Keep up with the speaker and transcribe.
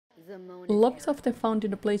Lots of them found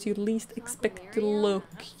in a place you least expect to look.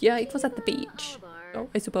 Yeah, it was at the beach. So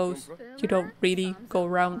I suppose you don't really go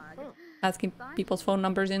around asking people's phone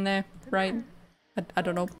numbers in there, right? I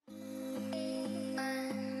don't know.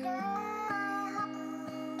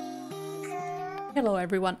 Hello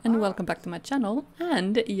everyone and welcome back to my channel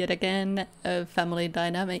and yet again a family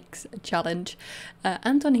dynamics challenge.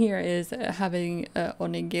 Anton here is having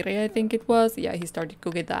onigiri, I think it was. Yeah, he started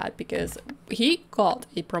cooking that because he got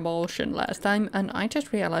a promotion last time and I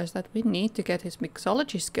just realized that we need to get his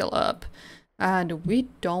mixology skill up and we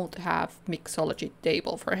don't have mixology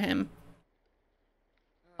table for him.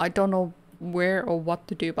 I don't know where or what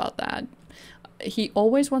to do about that. He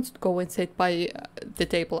always wants to go and sit by the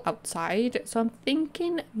table outside, so I'm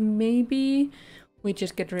thinking maybe we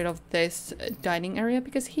just get rid of this dining area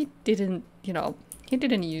because he didn't, he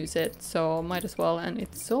didn't use it, so might as well, and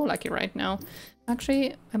it's so lucky right now.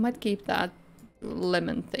 Actually, I might keep that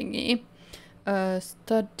lemon thingy.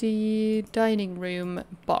 Study, dining room,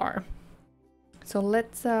 bar. So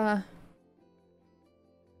let's, I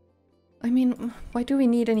mean, why do we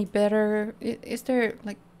need any better? Is there,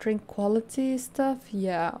 like, drink quality stuff?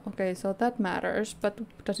 Yeah, okay, so that matters, but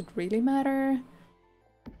does it really matter?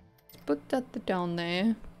 Let's put that down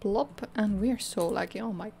there. Plop, and we are so lucky,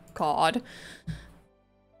 oh my god.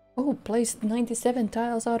 Oh, placed 97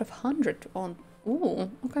 tiles out of 100 on... Ooh,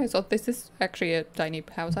 okay, so this is actually a tiny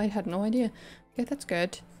house, I had no idea. Okay, that's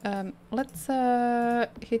good. Let's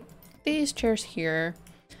hit these chairs here,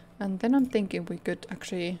 and then I'm thinking we could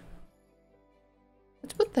actually...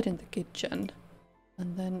 Let's put that in the kitchen.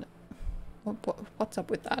 And then... What's up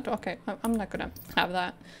with that? Okay, I'm not gonna have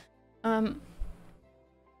that.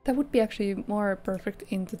 That would be actually more perfect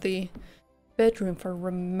into the bedroom for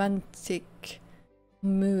romantic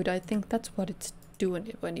mood. I think that's what it's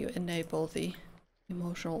doing when you enable the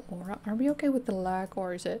emotional aura. Are we okay with the lag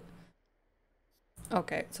or is it...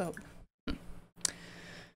 Okay, so...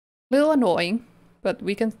 Little annoying, but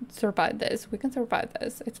we can survive this. We can survive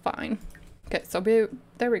this. It's fine. Okay, so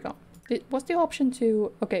there we go. What's the option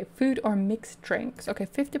to... Okay, food or mixed drinks. Okay,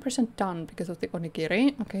 50% done because of the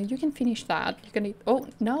onigiri. Okay, you can finish that. You can eat... Oh,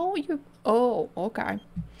 no, you... Oh, okay.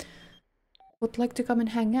 Would like to come and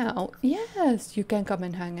hang out? Yes, you can come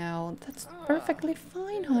and hang out. That's perfectly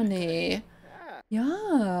fine, honey.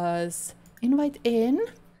 Yes. Invite in.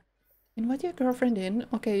 Invite your girlfriend in.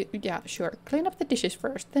 Okay, yeah, sure. Clean up the dishes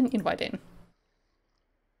first, then invite in.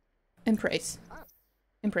 Embrace.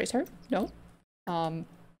 Embrace her? No?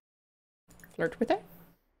 Flirt with her?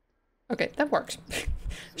 Okay, that works.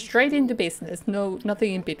 Straight into business. No,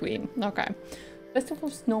 nothing in between. Okay. Festival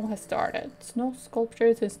of Snow has started. Snow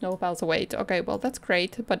sculptures and snowballs await. Okay, well that's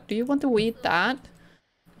great, but do you want to eat that?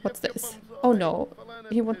 What's this? Oh no.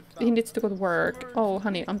 He needs to go to work. Oh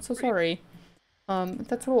honey, I'm so sorry.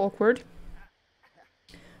 That's so awkward.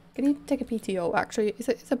 Can you take a PTO actually? Is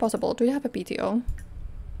it possible? Do you have a PTO?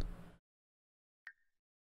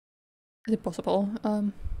 Is it possible?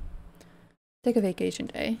 Take a vacation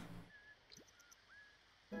day.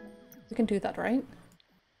 We can do that, right?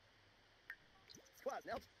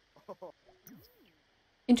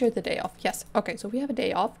 Enjoy the day off. Yes. Okay, so we have a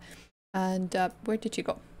day off. And where did she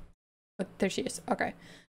go? Oh, there she is. Okay.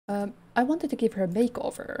 I wanted to give her a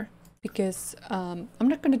makeover because I'm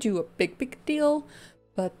not gonna do a big deal,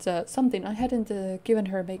 but something. I hadn't given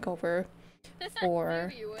her a makeover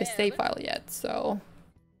for the save file yet, so...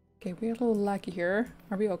 Okay, we're a little laggy here.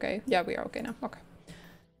 Are we okay? Yeah, we are okay now. Okay.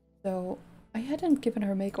 So, I hadn't given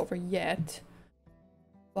her a makeover yet,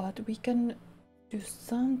 but we can do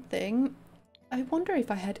something. I wonder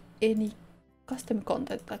if I had any custom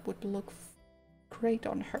content that would look great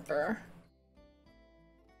on her.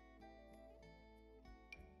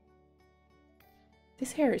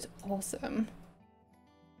 This hair is awesome.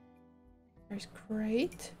 Hair is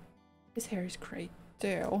great. This hair is great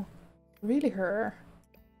too. Really her.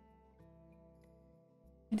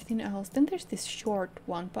 Anything else? Then there's this short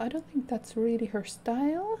one, but I don't think that's really her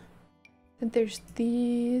style. Then there's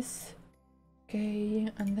these. Okay,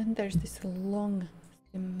 and then there's this long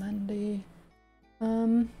Mandy.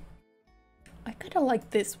 I kind of like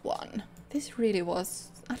this one. This really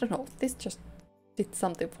was, I don't know, this just did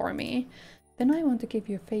something for me. Then I want to give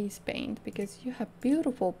you face paint because you have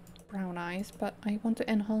beautiful brown eyes, but I want to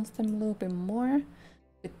enhance them a little bit more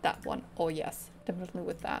with that one. Oh yes, definitely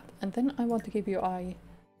with that. And then I want to give you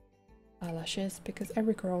eyelashes because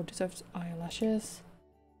every girl deserves eyelashes.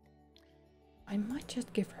 I might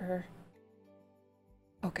just give her...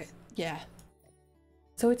 Okay, yeah.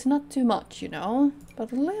 So it's not too much, you know,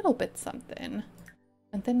 but a little bit something.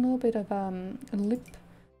 And then a little bit of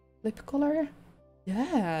lip color.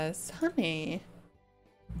 Yes, honey.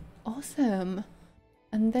 awesome.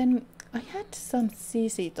 And then I had some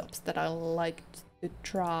CC tops that I liked to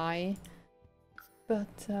try,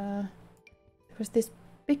 but there was this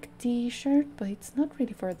big t-shirt, but it's not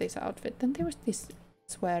really for this outfit. Then there was this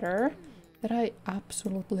sweater that I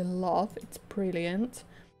absolutely love. It's brilliant.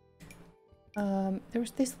 There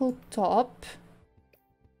was this little top,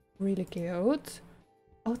 really cute.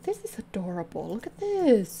 Oh, this is adorable. Look at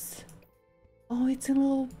this. Oh, it's a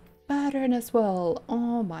little pattern as well.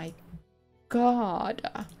 Oh my god.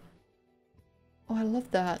 Oh, I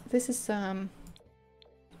love that. This is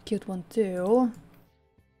cute one too.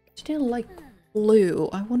 She didn't like blue.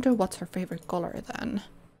 I wonder what's her favorite color then.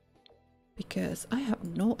 Because I have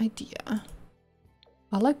no idea.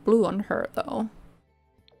 I like blue on her though.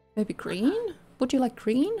 Maybe green? Would you like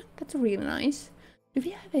green? That's really nice. Do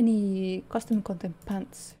we have any custom content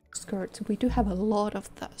pants, skirts? We do have a lot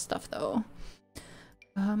of that stuff though.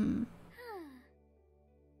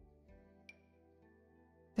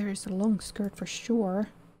 There is a long skirt for sure.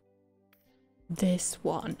 This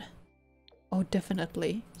one. Oh,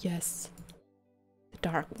 definitely. Yes. The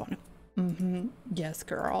dark one. Yes,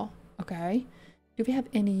 girl. Okay. Do we have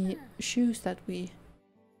any shoes that we...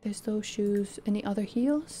 There's those shoes. Any other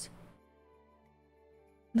heels?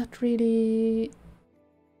 Not really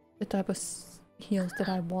the type of heels that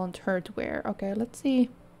I want her to wear. Okay, let's see.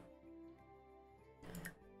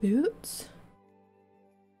 Boots?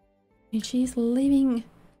 And she's living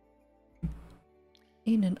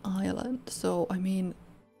in an island, so I mean...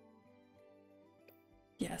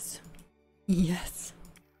 Yes. Yes.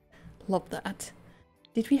 Love that.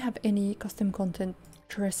 Did we have any custom content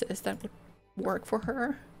dresses that would work for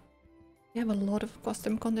her? We have a lot of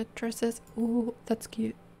custom content dresses. Ooh, that's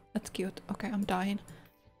cute. That's cute. Okay, I'm dying.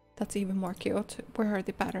 That's even more cute. Where are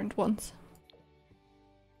the patterned ones?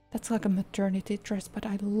 That's like a maternity dress, but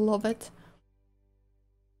I love it.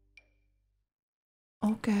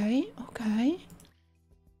 Okay, okay.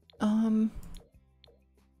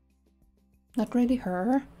 Not really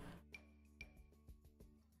her.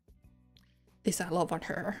 This I love on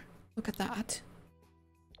her. Look at that.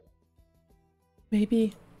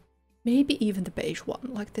 Maybe even the beige one.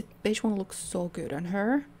 Like the beige one looks so good on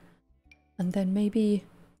her. And then maybe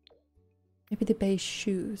the beige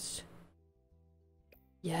shoes.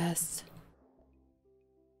 Yes.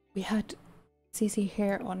 We had CC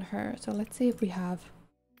hair on her, so let's see if we have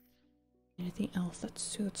anything else that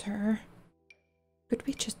suits her. Could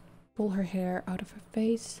we just pull her hair out of her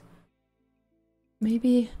face?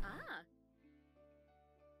 Maybe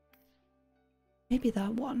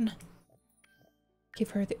that one.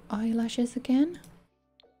 Give her the eyelashes again.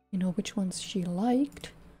 You know which ones she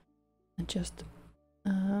liked. And just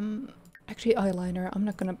actually eyeliner. I'm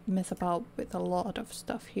not gonna mess about with a lot of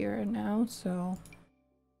stuff here now, so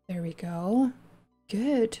there we go.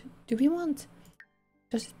 Good. Do we want...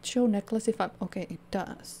 Does it show necklace if I'm... Okay, it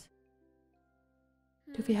does.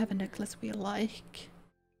 Do we have a necklace we like?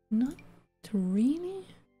 Not really.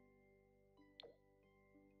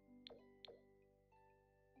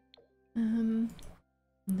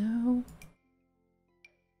 No.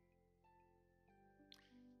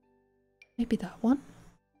 Maybe that one.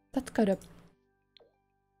 That's kind of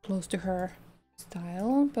close to her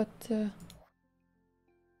style, but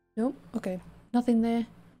nope. Okay, nothing there.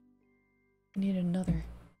 We need another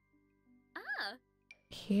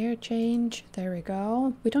hair change. There we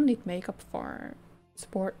go. We don't need makeup for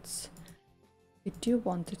sports. We do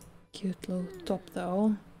want a cute little top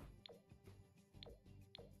though.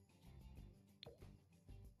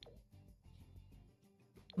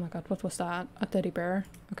 Oh my god, what was that? A teddy bear.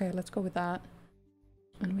 Okay, let's go with that.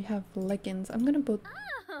 And we have leggings. I'm gonna put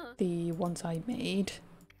the ones I made.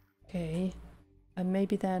 Okay. And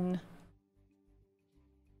maybe then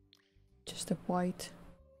just a white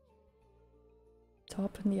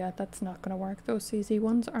top. And yeah, that's not gonna work. Those CZ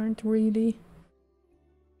ones aren't really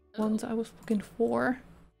ones I was looking for.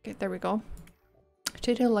 Okay, there we go.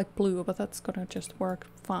 Actually, I don't like blue, but that's gonna just work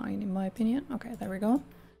fine in my opinion. Okay, there we go.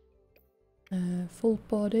 Full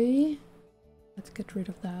body. Let's get rid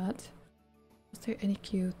of that. Was there any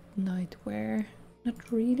cute nightwear?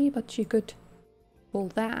 Not really, but she could pull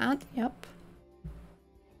that. Yep.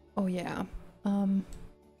 Oh yeah. I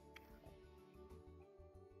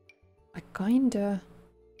kinda...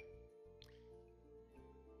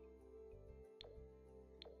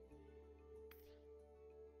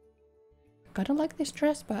 like this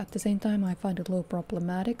dress, but at the same time I find it a little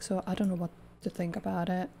problematic, so I don't know what to think about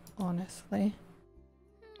it, honestly.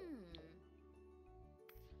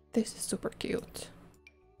 This is super cute.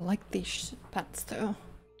 I like these pants though.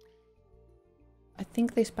 I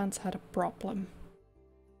think these pants had a problem.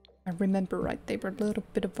 I remember right, they were a little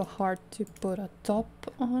bit of a hard to put a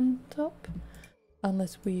top on top.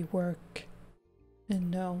 Unless we work...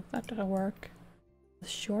 no, that doesn't work. A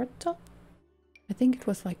short top? I think it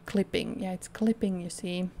was like clipping. Yeah, it's clipping, you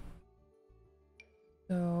see.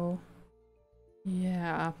 So...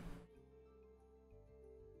 yeah.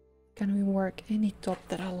 Can we work any top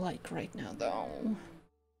that I like right now, though?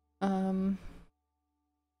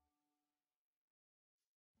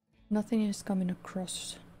 Nothing is coming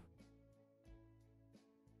across.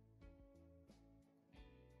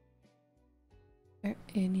 Is there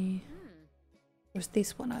any... was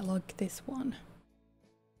this one? I like this one.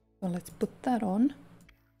 So let's put that on.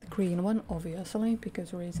 The green one, obviously,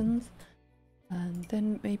 because reasons. And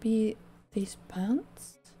then maybe these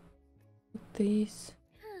pants? Put these...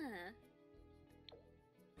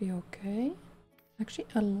 be okay. Actually,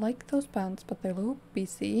 I like those pants, but they look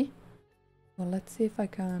busy. So let's see if I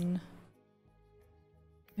can...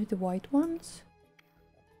 maybe the white ones?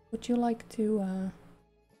 Would you like to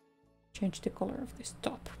change the color of this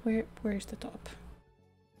top? Where's the top?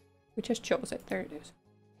 We just chose it. There it is.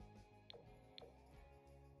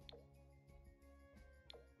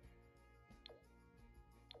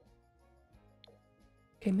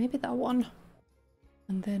 Okay, maybe that one.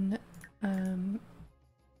 And then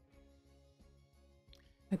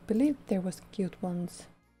I believe there was cute ones.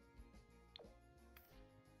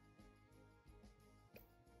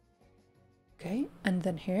 Okay, and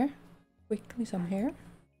then hair. Quickly some hair.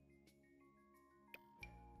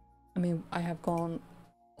 I mean, I have gone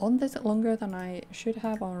on this longer than I should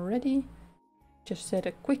have already. Just said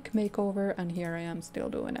a quick makeover and here I am still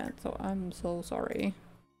doing it. So I'm so sorry.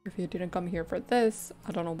 If you didn't come here for this,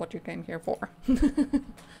 I don't know what you came here for.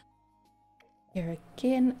 Here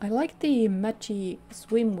again, I like the matchy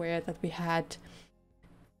swimwear that we had.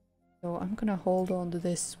 So I'm gonna hold on to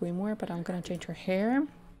this swimwear, but I'm gonna change her hair.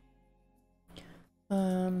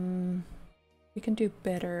 We can do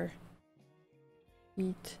better.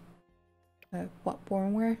 Heat. What?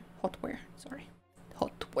 Warm wear? Hot wear. Sorry.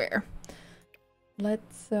 Hot wear.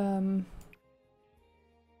 Let's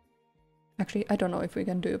actually, I don't know if we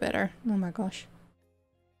can do better. Oh my gosh.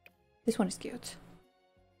 This one is cute.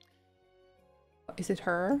 Is it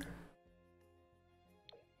her?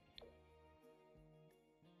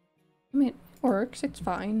 I mean, it works. It's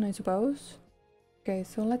fine, I suppose. Okay,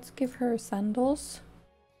 so let's give her sandals.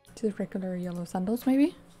 To regular yellow sandals,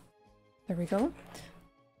 maybe? There we go.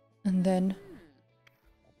 And then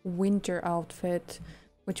winter outfit,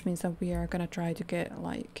 which means that we are gonna try to get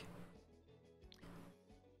like...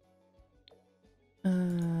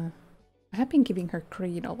 I have been giving her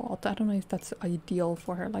green a lot. I don't know if that's ideal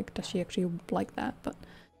for her. Like, does she actually like that? But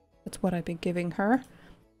that's what I've been giving her.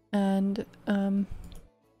 And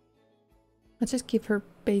let's just give her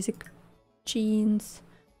basic jeans,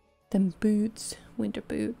 then boots, winter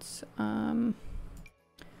boots.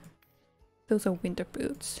 Those are winter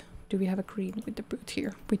boots. Do we have a green winter boot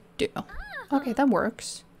here? We do. Okay, that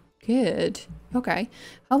works. Good. Okay.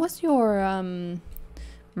 How was your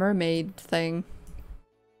mermaid thing?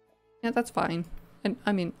 Yeah, that's fine. And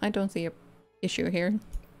I mean, I don't see a issue here.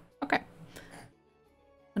 Okay.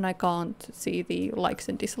 And I can't see the likes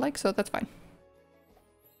and dislikes, so that's fine.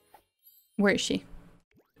 Where is she?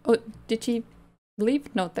 Oh, did she leave?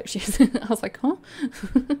 No, there she is. I was like, huh?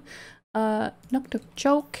 Knock the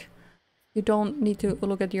choke. You don't need to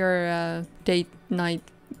look at your date night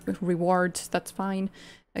rewards, that's fine.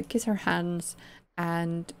 Kiss her hands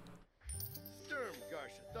and...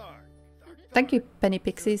 Thank you, Penny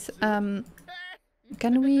Pixies. Can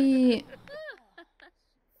we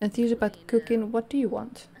enthuse about cooking? What do you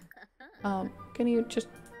want? Can you just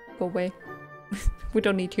go away? We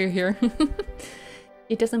don't need you here.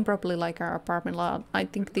 It doesn't properly like our apartment lot. I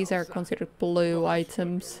think these are considered blue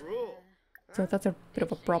items. So that's a bit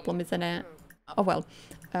of a problem, isn't it? Oh well.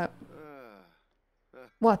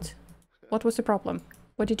 What? What was the problem?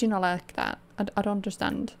 Why did you not like that? I don't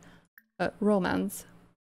understand. Romance.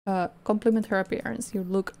 Compliment her appearance. You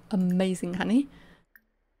look amazing, honey.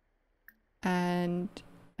 And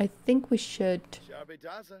I think we should...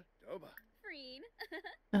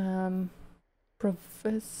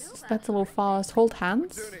 Profess... That's a little fast. Hold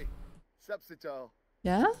hands.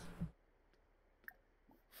 Yeah?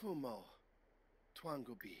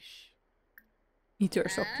 You two are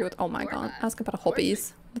so cute. Oh my god. Ask about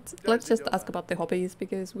hobbies. Let's just ask about the hobbies,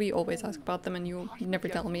 because we always ask about them and you never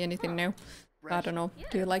tell me anything new. I don't know.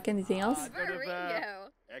 Do you like anything else?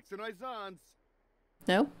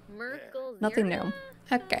 No? Nothing new.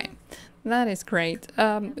 Okay. That is great.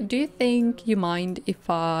 Do you think you mind if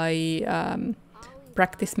I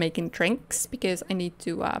practice making drinks? Because I need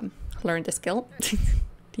to learn the skill.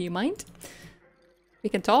 Do you mind? We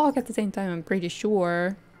can talk at the same time, I'm pretty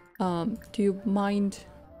sure. Do you mind?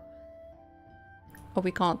 Oh, we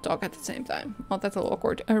can't talk at the same time. Oh, that's a little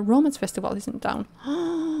awkward. A romance festival is in town.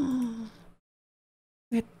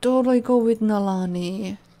 We totally go with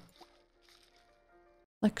Nalani.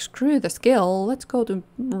 Like, screw the skill. Let's go to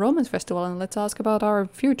romance festival and let's ask about our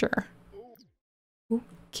future.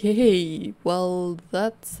 Okay, well,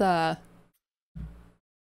 that's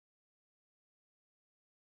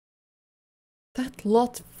that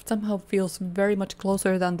lot somehow feels very much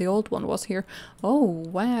closer than the old one was here. Oh,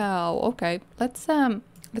 wow. Okay, let's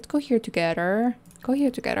go here together. Go here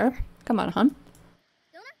together. Come on, hon.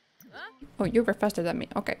 Oh, you were faster than me.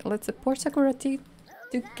 Okay, let's pour Sakurati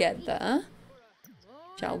together.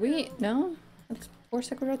 Shall we? No? Let's pour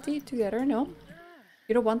Sakurati together. No?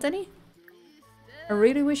 You don't want any? I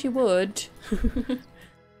really wish you would.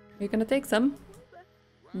 You're gonna take some?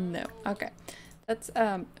 No. Okay. Let's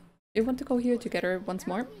you want to go here together once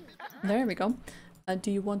more? There we go. Do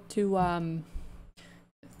you want to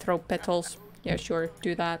throw petals? Yeah, sure,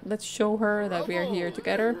 do that. Let's show her that we are here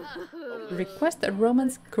together. Request a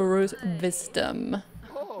romance cruise wisdom.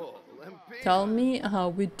 Tell me how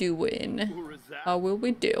we doing. How will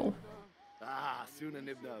we do?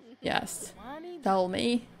 Yes. Tell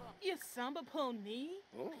me.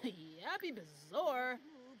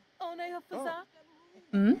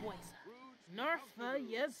 Hmm?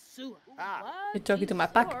 You're talking to my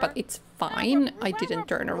pack, but it's fine. I didn't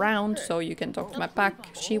turn around, so you can talk to my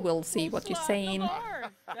pack. She will see what you're saying.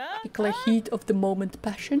 Declare heat of the moment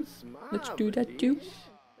passion. Let's do that too.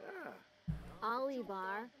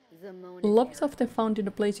 Love is often found in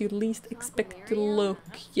a place you least expect to look.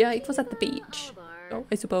 Yeah, it was at the beach. So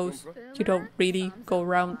I suppose you don't really go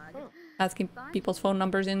around asking people's phone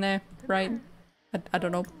numbers in there, right? I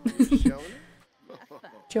don't know.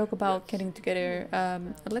 Joke about getting together.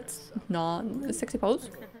 Let's not sexy pose.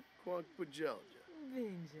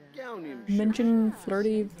 Mention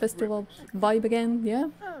flirty festival vibe again. Yeah?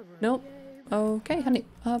 No? Okay, honey.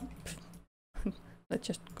 Let's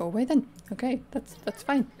just go away then. Okay, that's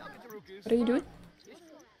fine. What are you doing?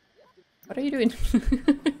 What are you doing?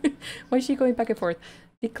 Why is she going back and forth?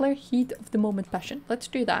 Declare heat of the moment passion. Let's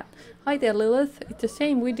do that. Hi there, Lilith. It's a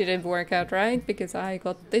shame we didn't work out, right? Because I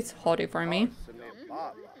got this hottie for me.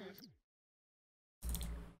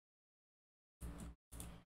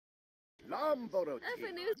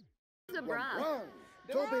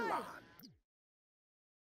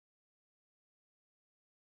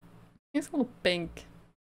 He's a little pink.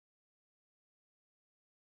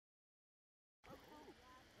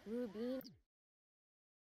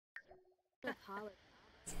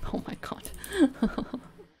 Oh my god.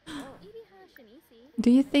 Do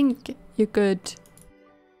you think you could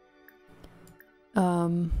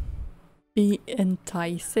be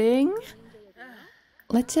enticing?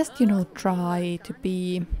 Let's just, you know, try to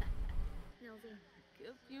be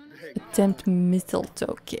attempt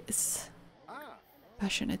mistletoe kiss.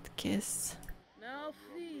 Passionate kiss.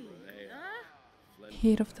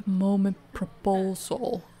 Heat of the moment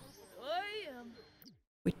proposal.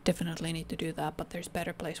 We definitely need to do that, but there's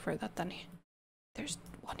better place for that than here. There's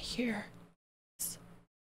one here.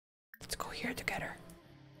 Let's go here together.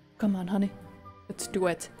 Come on, honey. Let's do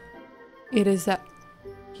it. It is a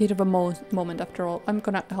heat of a moment after all. I'm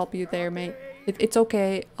gonna help you there, mate. It's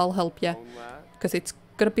okay, I'll help you. Because it's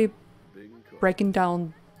gonna be breaking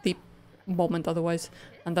down the moment otherwise.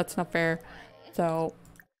 And that's not fair. So,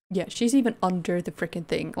 yeah, she's even under the freaking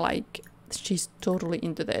thing. Like, she's totally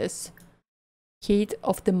into this. Heat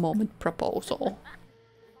of the moment proposal.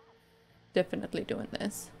 Definitely doing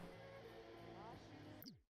this.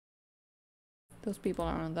 Those people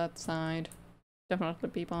are on that side. Definitely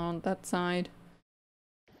people on that side.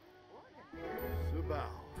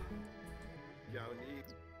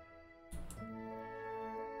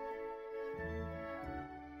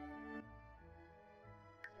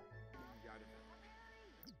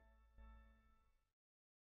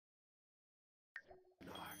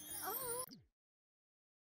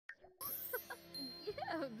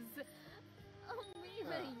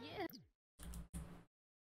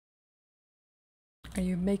 Are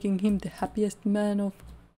you making him the happiest man of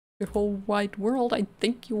your whole wide world? I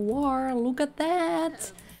think you are. Look at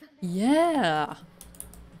that. Yeah.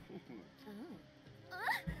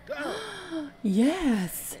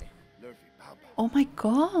 Yes. Oh my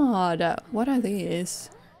god. What are these?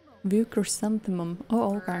 View chrysanthemum.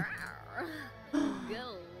 Oh, okay.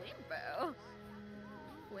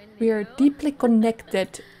 We are deeply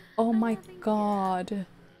connected. Oh my god.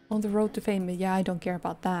 On the road to fame. Yeah, I don't care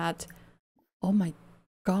about that. Oh my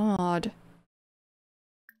god.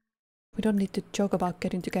 We don't need to joke about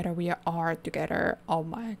getting together. We are together. Oh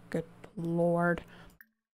my good lord.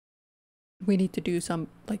 We need to do some,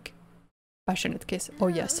 like, passionate kiss. Oh,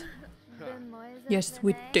 yes. Yes,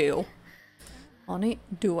 we do. Honey,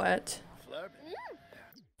 do it.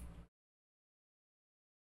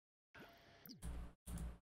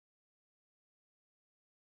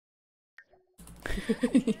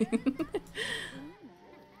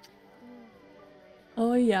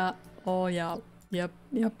 Oh, yeah. Oh, yeah. Yep,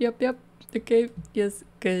 yep, yep, yep. Okay, yes,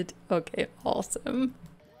 good. Okay, awesome.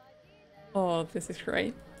 Oh, this is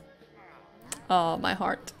great. Oh, my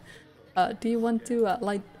heart. Do you want to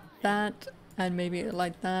light that and maybe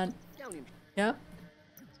light that? Yeah.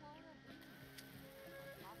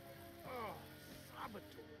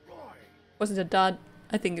 Was it a dud?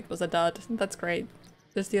 I think it was a dud. That's great.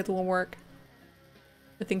 Does the other one work?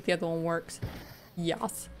 I think the other one works.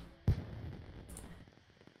 Yes.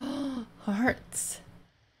 Hearts.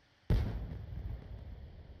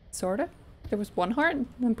 Sorta? There was one heart?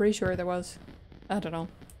 I'm pretty sure there was. I don't know.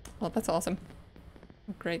 Well, that's awesome.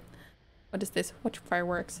 Great. What is this? Watch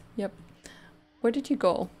fireworks. Yep. Where did you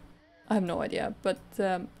go? I have no idea. But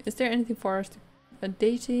is there anything for us? A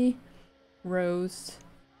daisy, rose,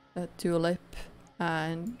 a tulip,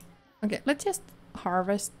 and... Okay, let's just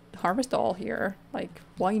harvest all here. Like,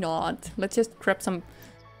 why not? Let's just grab some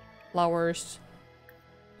flowers.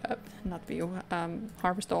 Not view.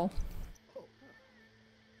 Harvest all.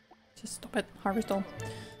 Just stop it. Harvest all.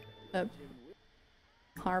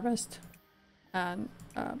 Harvest. And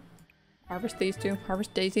harvest these two.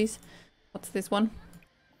 Harvest daisies. What's this one?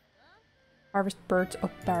 Harvest birds of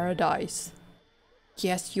paradise.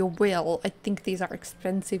 Yes, you will. I think these are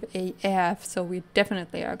expensive AF, so we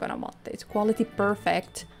definitely are gonna want this. Quality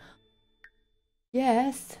perfect.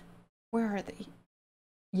 Yes. Where are they?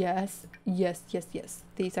 Yes, yes, yes, yes.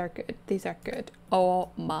 These are good. These are good.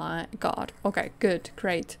 Oh my god. Okay, good,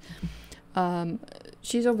 great.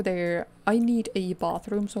 She's over there. I need a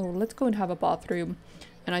bathroom, so let's go and have a bathroom.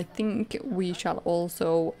 And I think we shall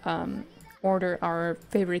also order our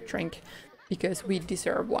favorite drink because we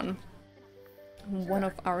deserve one. One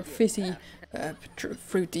of our fizzy,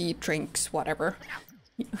 fruity drinks, whatever.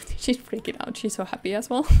 She's freaking out. She's so happy as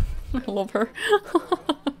well. I love her.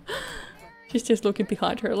 She's just looking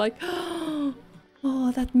behind her like,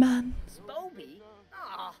 oh, that man.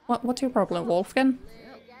 What's your problem, Wolfgang?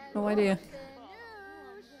 No idea.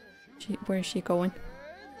 Where is she going?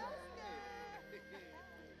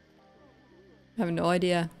 I have no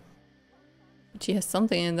idea. But she has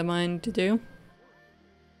something in the mind to do.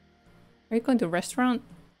 Are you going to a restaurant?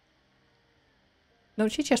 No,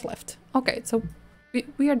 she just left. Okay, so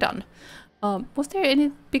we are done. Was there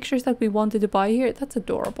any pictures that we wanted to buy here? That's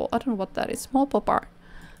adorable. I don't know what that is. Small pop art.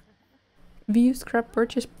 View, scrap,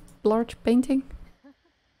 purchase, large painting.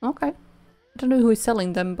 Okay. I don't know who is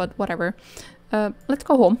selling them, but whatever. Let's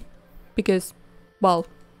go home. Because, well,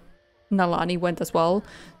 Nalani went as well.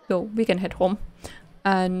 So we can head home.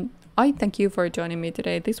 And I thank you for joining me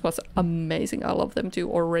today. This was amazing. I love them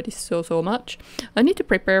too already so much. I need to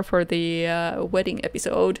prepare for the wedding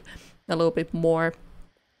episode a little bit more.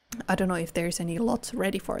 I don't know if there's any lots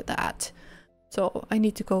ready for that. So I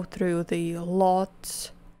need to go through the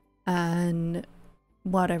lots and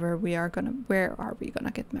whatever where are we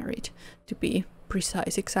gonna get married, to be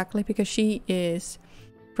precise exactly, because she is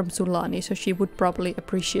from Sulani, so she would probably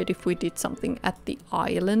appreciate if we did something at the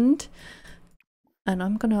island. And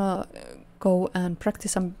I'm gonna go and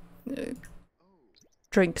practice some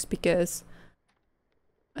drinks because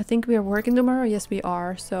I think we are working tomorrow. Yes, we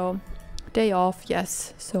are. So day off,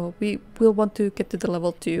 yes. So we will want to get to the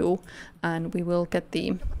level 2 and we will get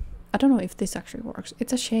the... I don't know if this actually works.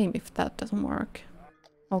 It's a shame if that doesn't work.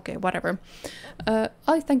 Okay, whatever.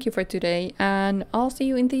 I thank you for today and I'll see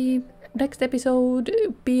you in the next episode,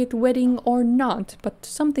 be it wedding or not, but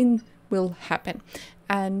something will happen.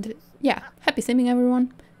 And yeah, happy simming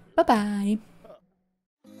everyone. Bye bye.